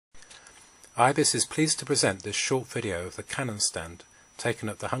IBIS is pleased to present this short video of the Canon stand taken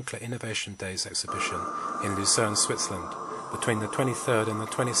at the Hunkeler Innovation Days exhibition in Lucerne, Switzerland between the 23rd and the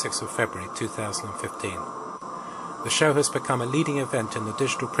 26th of February 2015. The show has become a leading event in the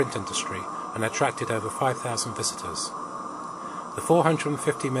digital print industry and attracted over 5,000 visitors. The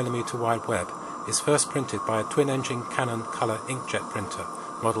 450mm wide web is first printed by a twin-engine Canon color inkjet printer,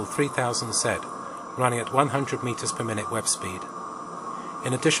 model 3000Z, running at 100 meters per minute web speed.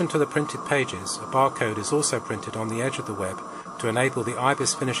 In addition to the printed pages, a barcode is also printed on the edge of the web to enable the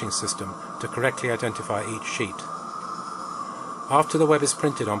IBIS finishing system to correctly identify each sheet. After the web is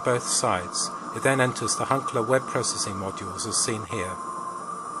printed on both sides, it then enters the Hunkeler web processing modules as seen here.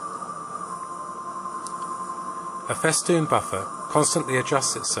 A festoon buffer constantly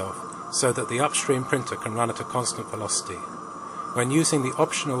adjusts itself so that the upstream printer can run at a constant velocity. When using the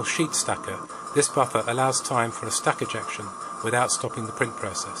optional sheet stacker, this buffer allows time for a stack ejection without stopping the print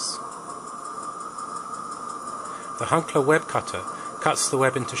process. The Hunkeler web cutter cuts the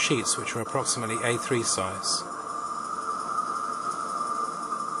web into sheets which are approximately A3 size.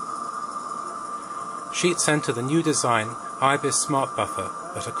 Sheets enter the new design IBIS Smart-buffer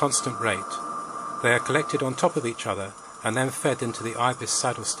at a constant rate. They are collected on top of each other and then fed into the IBIS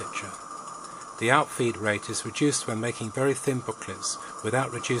saddle stitcher. The outfeed rate is reduced when making very thin booklets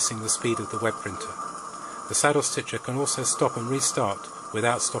without reducing the speed of the web printer. The saddle stitcher can also stop and restart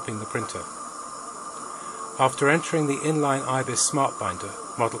without stopping the printer. After entering the inline IBIS Smart-binder,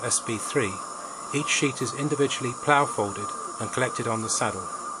 model SB3, each sheet is individually plough folded and collected on the saddle.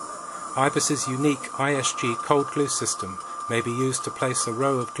 IBIS's unique ISG cold glue system may be used to place a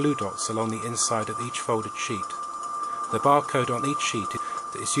row of glue dots along the inside of each folded sheet. The barcode on each sheet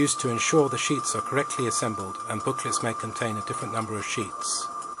is used to ensure the sheets are correctly assembled and booklets may contain a different number of sheets.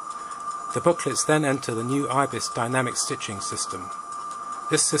 The booklets then enter the new IBIS dynamic stitching system.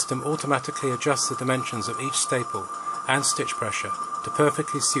 This system automatically adjusts the dimensions of each staple and stitch pressure to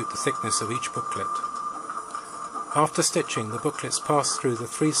perfectly suit the thickness of each booklet. After stitching, the booklets pass through the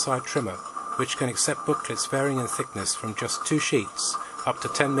three-side trimmer, which can accept booklets varying in thickness from just 2 sheets up to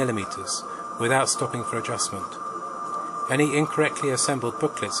 10mm without stopping for adjustment. Any incorrectly assembled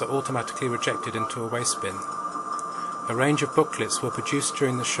booklets are automatically rejected into a waste bin. A range of booklets were produced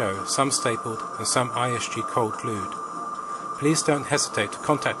during the show, some stapled and some ISG cold glued. Please don't hesitate to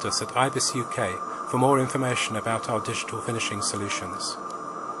contact us at IBIS UK for more information about our digital finishing solutions.